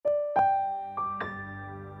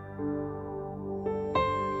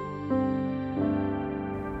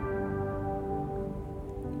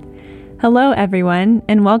Hello, everyone,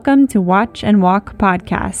 and welcome to Watch and Walk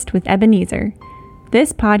podcast with Ebenezer.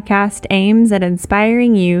 This podcast aims at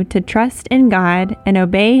inspiring you to trust in God and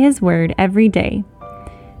obey His word every day.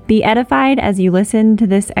 Be edified as you listen to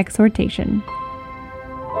this exhortation.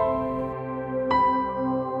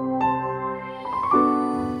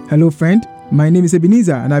 Hello, friend. My name is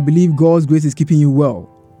Ebenezer, and I believe God's grace is keeping you well.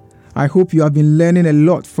 I hope you have been learning a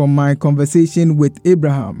lot from my conversation with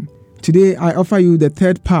Abraham. Today, I offer you the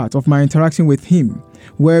third part of my interaction with him,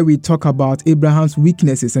 where we talk about Abraham's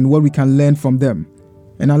weaknesses and what we can learn from them.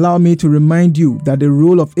 And allow me to remind you that the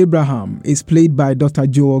role of Abraham is played by Dr.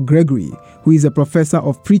 Joel Gregory, who is a professor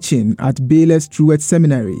of preaching at Baylor Stewart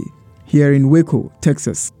Seminary here in Waco,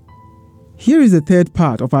 Texas. Here is the third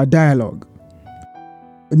part of our dialogue.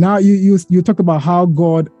 Now, you talk about how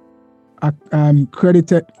God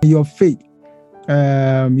credited your faith,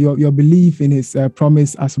 your belief in His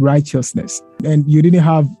promise as righteousness, and you didn't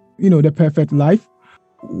have, the perfect life.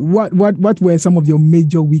 What were some of your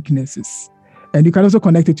major weaknesses? And you can also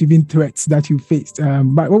connect it to even threats that you faced.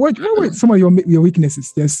 But what were some of your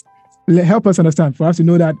weaknesses? Just help us understand, for us to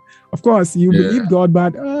know that, of course, you believe God,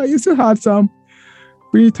 but you still had some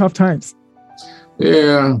pretty tough times.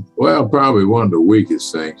 Yeah, well, probably one of the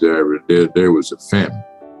weakest things I ever did, there was a famine.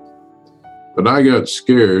 But I got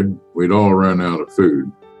scared we'd all run out of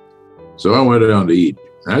food. So I went down to Egypt.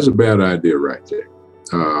 That's a bad idea right there.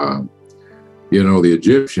 The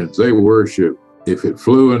Egyptians, they worship, if it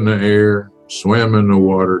flew in the air, swam in the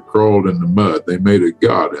water, crawled in the mud, they made a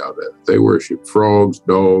god out of it. They worship frogs,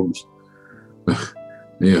 dogs.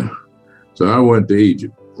 So I went to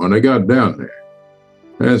Egypt. When I got down there,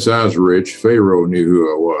 since I was rich, Pharaoh knew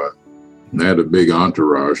who I was and had a big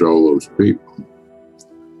entourage, all those people.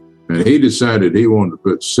 And he decided he wanted to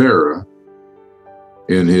put Sarah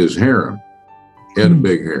in his harem. He had a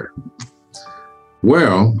big harem.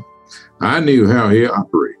 Well, I knew how he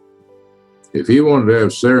operated. If he wanted to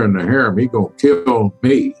have Sarah in the harem, he gonna kill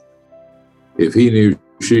me if he knew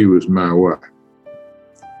she was my wife.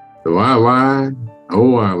 So I lied.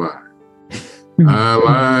 Oh, I lied. I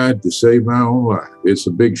lied to save my own life. It's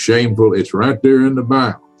a big shameful, it's right there in the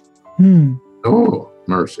Bible. Oh,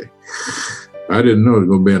 mercy. I didn't know it was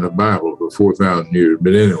going to be in the Bible for 4,000 years.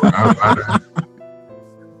 But anyway,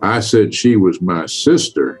 I said she was my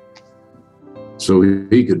sister, so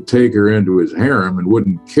he could take her into his harem and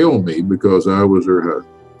wouldn't kill me because I was her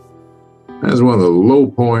husband. That's one of the low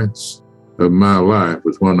points of my life,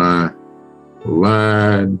 was when I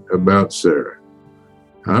lied about Sarah.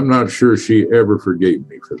 I'm not sure she ever forgave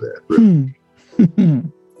me for that. Really.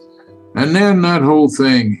 And then that whole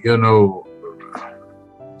thing,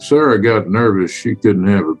 Sarah got nervous she couldn't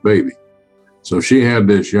have a baby. So she had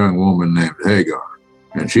this young woman named Hagar.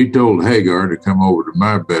 And she told Hagar to come over to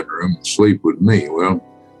my bedroom and sleep with me. Well,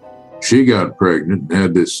 she got pregnant and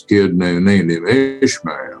had this kid named him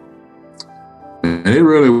Ishmael. And it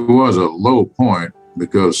really was a low point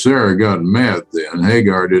because Sarah got mad then.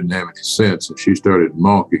 Hagar didn't have any sense and she started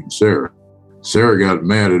mocking Sarah. Sarah got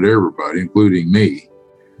mad at everybody, including me.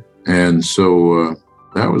 And so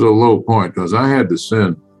that was a low point because I had to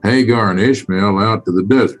send Hagar and Ishmael out to the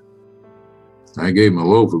desert. I gave them a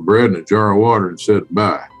loaf of bread and a jar of water and said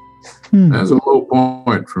bye. That's a low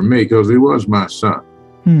point for me because he was my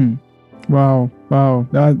son. Wow.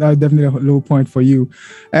 That's definitely a low point for you.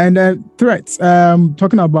 And threats,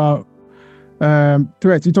 talking about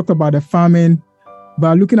threats, you talked about the famine,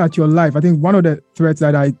 but looking at your life, I think one of the threats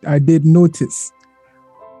that I did notice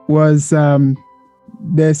was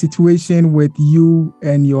the situation with you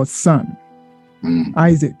and your son,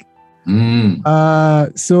 Isaac.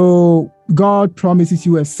 So God promises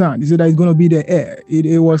you a son. He said that he's going to be the heir.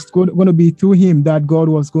 It was going to be through him that God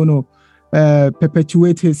was going to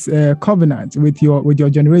perpetuate His covenant with your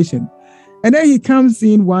generation. And then He comes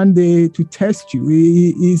in one day to test you.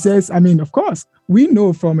 He says, of course, we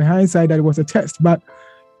know from hindsight that it was a test, but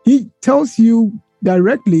He tells you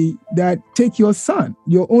directly that take your son,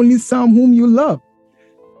 your only son whom you love.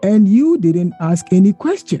 And you didn't ask any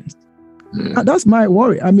questions. That's my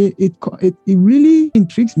worry. It really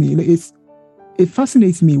intrigues me. It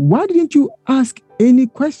fascinates me. Why didn't you ask any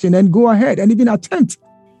question and go ahead and even attempt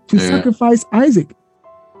to sacrifice Isaac?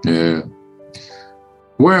 Yeah.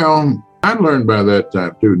 Well, I learned by that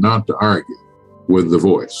time too not to argue with the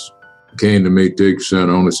voice. Came to me, take son,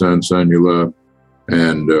 only son you love,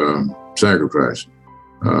 and sacrifice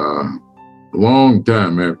him. Long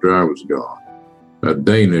time after I was gone, a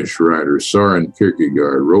Danish writer, Søren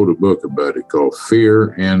Kierkegaard, wrote a book about it called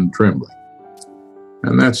Fear and Trembling.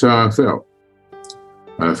 And that's how I felt.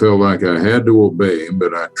 I felt like I had to obey him,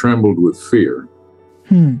 but I trembled with fear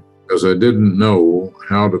because I didn't know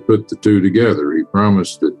how to put the two together. He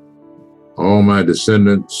promised that all my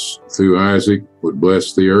descendants through Isaac would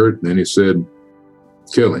bless the earth. And then he said,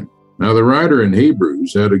 kill him. Now, the writer in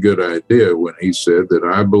Hebrews had a good idea when he said that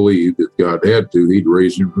I believe that God had to, he'd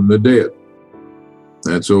raise him from the dead.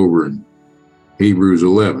 That's over in Hebrews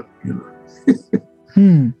 11.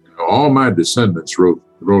 All my descendants wrote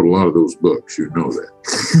a lot of those books. You know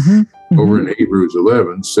that. Over in Hebrews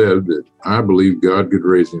 11 said that I believe God could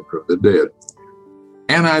raise him from the dead.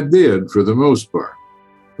 And I did for the most part.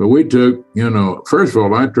 But we took, first of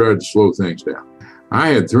all, I tried to slow things down. I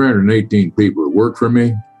had 318 people that worked for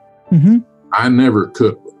me. I never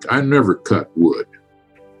cut wood.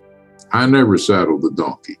 I never saddled the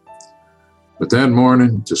donkey. But that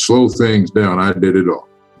morning, to slow things down, I did it all.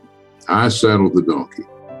 I saddled the donkey.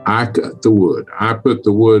 I cut the wood. I put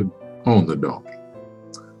the wood on the donkey.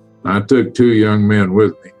 I took 2 young men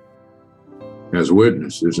with me as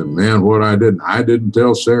witnesses, and man, what I didn't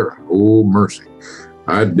tell Sarah. Oh, mercy.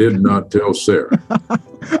 I did not tell Sarah.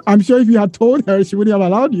 I'm sure if you had told her, she wouldn't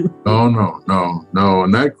have allowed you. No.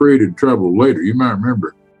 And that created trouble later. You might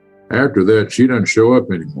remember. After that, she doesn't show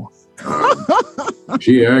up anymore.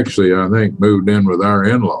 She actually, I think, moved in with our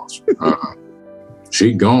in-laws.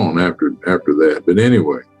 She gone after that. But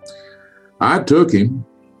anyway, I took him,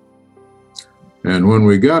 and when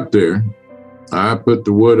we got there, I put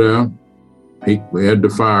the wood out. We had a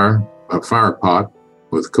fire pot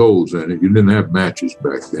with coals in it. You didn't have matches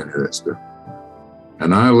back then and that stuff.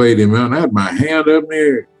 And I laid him out, and I had my hand up in the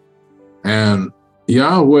air. And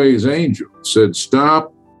Yahweh's angel said,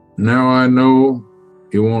 stop. Now I know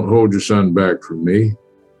you won't hold your son back from me.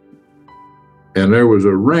 And there was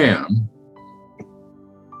a ram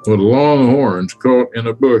with long horns caught in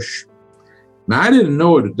a bush. Now, I didn't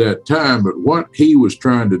know it at that time, but what he was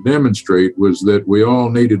trying to demonstrate was that we all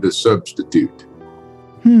needed a substitute.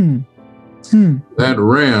 That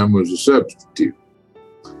ram was a substitute.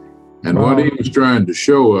 And what he was trying to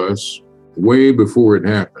show us way before it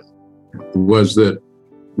happened was that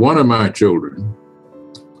one of my children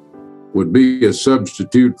would be a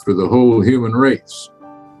substitute for the whole human race.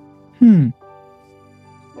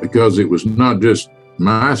 Because it was not just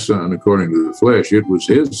my son according to the flesh, it was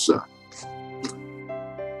his son.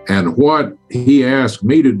 And what he asked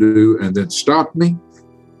me to do and then stopped me,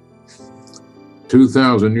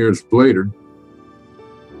 2,000 years later,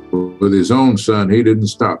 with his own son, he didn't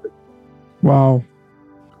stop it. Wow.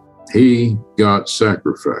 He got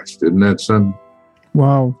sacrificed. Isn't that something?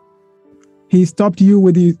 Wow. He stopped you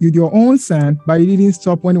with your own son, but he didn't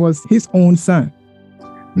stop when it was his own son.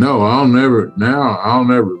 No, I'll never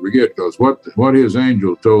forget, because what his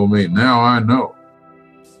angel told me, now I know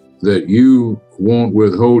that you won't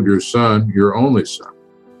withhold your son, your only son.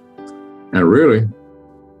 And really,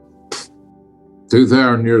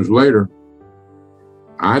 2,000 years later,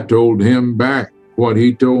 I told him back what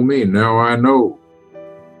he told me. Now I know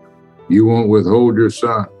you won't withhold your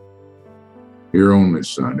son, your only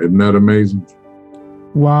son. Isn't that amazing?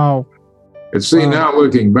 Wow. And see, now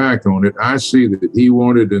looking back on it, I see that he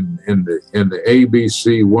wanted in the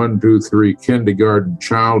ABC 1, 2, 3 kindergarten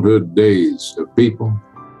childhood days of people,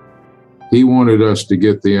 he wanted us to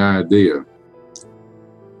get the idea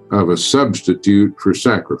of a substitute for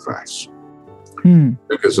sacrifice. It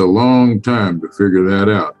took us a long time to figure that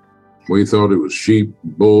out. We thought it was sheep,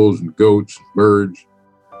 bulls, and goats, and birds.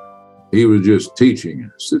 He was just teaching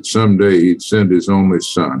us that someday he'd send his only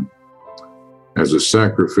son as a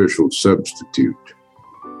sacrificial substitute.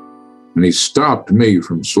 And he stopped me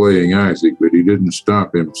from slaying Isaac, but he didn't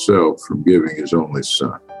stop himself from giving his only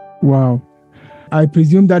son. Wow. I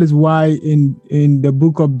presume that is why in the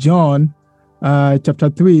book of John, chapter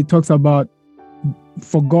 3, it talks about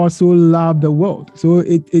for God so loved the world. So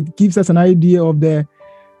it gives us an idea of the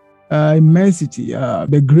immensity,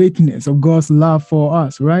 the greatness of God's love for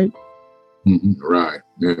us, right? Right,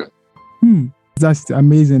 yeah. That's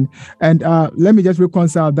amazing. And let me just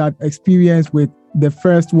reconcile that experience with the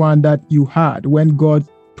first one that you had when God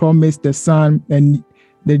promised the son and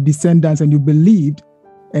the descendants, and you believed,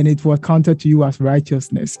 and it was counted to you as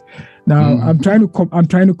righteousness. Now, I'm trying to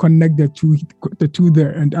connect the two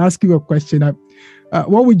there and ask you a question.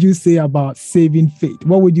 What would you say about saving faith?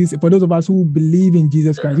 What would you say for those of us who believe in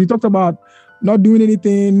Jesus Christ? We talked about not doing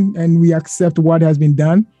anything and we accept what has been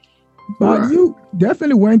done, but you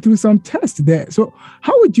definitely went through some tests there. So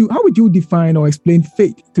how would you define or explain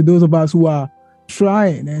faith to those of us who are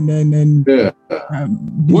trying and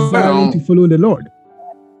desiring to follow the Lord?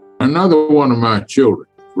 Another one of my children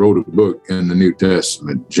wrote a book in the New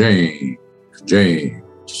Testament, James.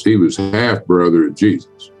 He was half brother of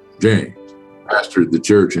Jesus. James pastored the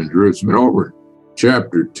church in Jerusalem. And over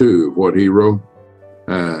chapter 2 of what he wrote,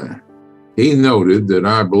 he noted that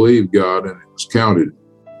I believed God and it was counted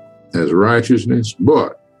as righteousness,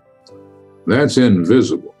 but that's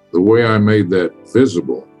invisible. The way I made that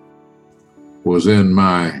visible was in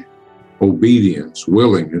my obedience,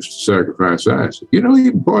 willingness to sacrifice Isaac. You know,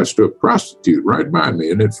 he points to a prostitute right by me.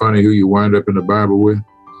 Isn't it funny who you wind up in the Bible with?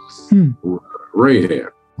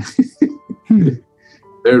 Rahab.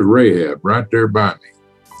 There's Rahab right there by me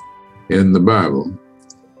in the Bible.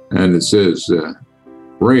 And it says,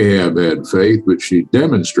 Rahab had faith, but she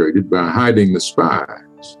demonstrated by hiding the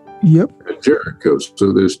spies at Jericho.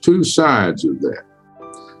 So there's two sides of that.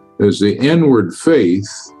 There's the inward faith,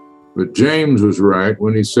 but James was right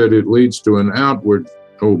when he said it leads to an outward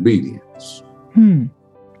obedience.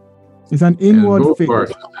 It's an inward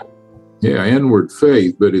faith. Inward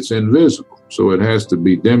faith, but it's invisible. So it has to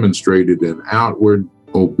be demonstrated in outward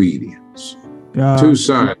obedience. Two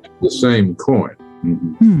sides of the same coin.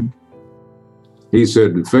 He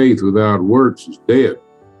said that faith without works is dead.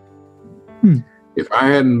 If I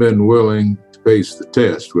hadn't been willing to face the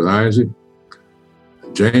test with Isaac,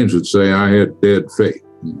 James would say I had dead faith.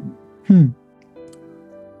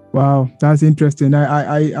 Wow, that's interesting.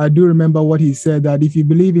 I do remember what he said, that if you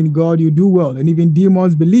believe in God, you do well. And even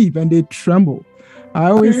demons believe and they tremble. I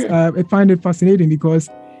always find it fascinating because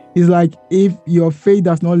it's like if your faith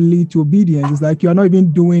does not lead to obedience, it's like you are not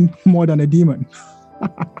even doing more than a demon.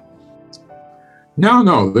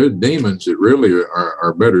 No, there's demons that really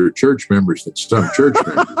are better church members than some church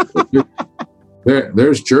members.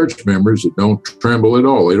 There's church members that don't tremble at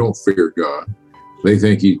all. They don't fear God. They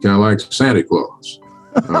think he's kind of like Santa Claus.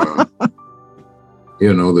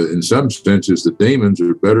 In some senses, the demons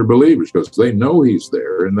are better believers because they know he's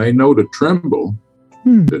there and they know to tremble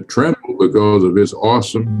because of his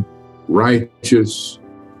awesome, righteous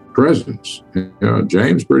presence.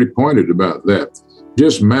 James pretty pointed about that.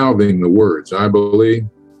 Just mouthing the words, I believe,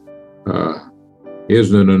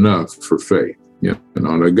 isn't enough for faith.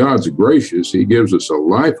 God's gracious. He gives us a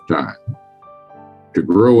lifetime to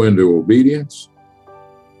grow into obedience,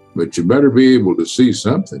 but you better be able to see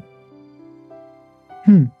something.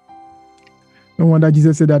 No wonder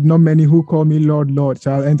Jesus said that not many who call me Lord, Lord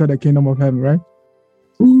shall enter the kingdom of heaven, right?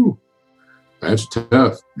 Ooh, that's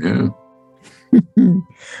tough. Yeah.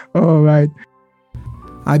 All right.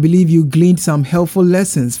 I believe you gleaned some helpful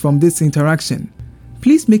lessons from this interaction.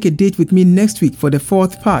 Please make a date with me next week for the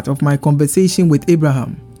fourth part of my conversation with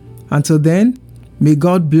Abraham. Until then, may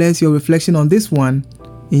God bless your reflection on this one.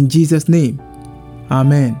 In Jesus' name,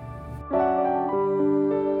 Amen.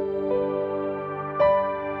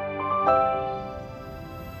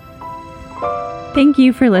 Thank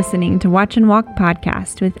you for listening to Watch and Walk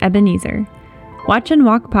Podcast with Ebenezer. Watch and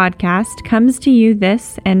Walk Podcast comes to you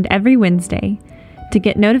this and every Wednesday. To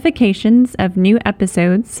get notifications of new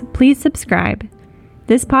episodes, please subscribe.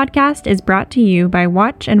 This podcast is brought to you by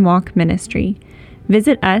Watch and Walk Ministry.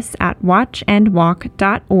 Visit us at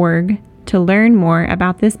watchandwalk.org to learn more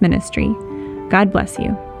about this ministry. God bless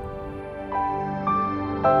you.